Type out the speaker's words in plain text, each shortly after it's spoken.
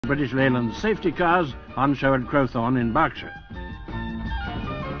British Leyland safety cars on show at Crowthorne in Berkshire.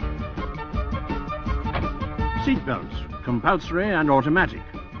 Seatbelts, compulsory and automatic.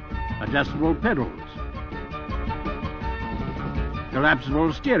 Adjustable pedals.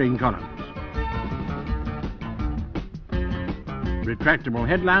 Collapsible steering columns. Retractable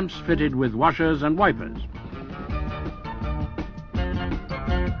headlamps fitted with washers and wipers.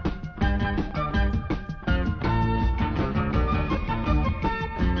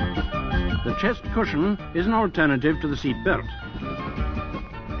 The chest cushion is an alternative to the seat belt.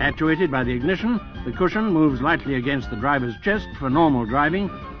 Actuated by the ignition, the cushion moves lightly against the driver's chest for normal driving,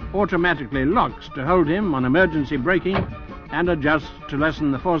 automatically locks to hold him on emergency braking, and adjusts to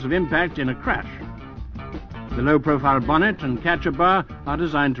lessen the force of impact in a crash. The low-profile bonnet and catcher bar are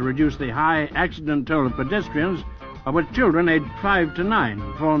designed to reduce the high accident toll of pedestrians, of which children aged 5 to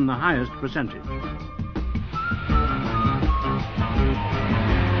 9 form the highest percentage.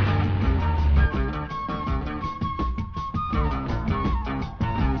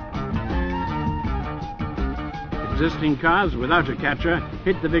 Existing cars without a catcher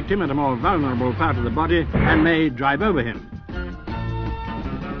hit the victim at a more vulnerable part of the body and may drive over him.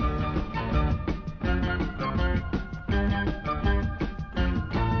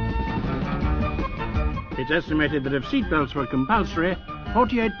 It's estimated that if seatbelts were compulsory,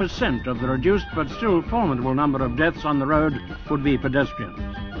 48% of the reduced but still formidable number of deaths on the road would be pedestrians.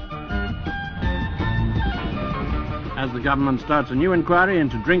 As the government starts a new inquiry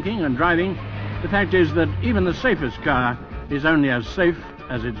into drinking and driving, the fact is that even the safest car is only as safe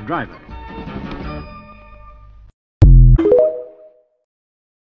as its driver.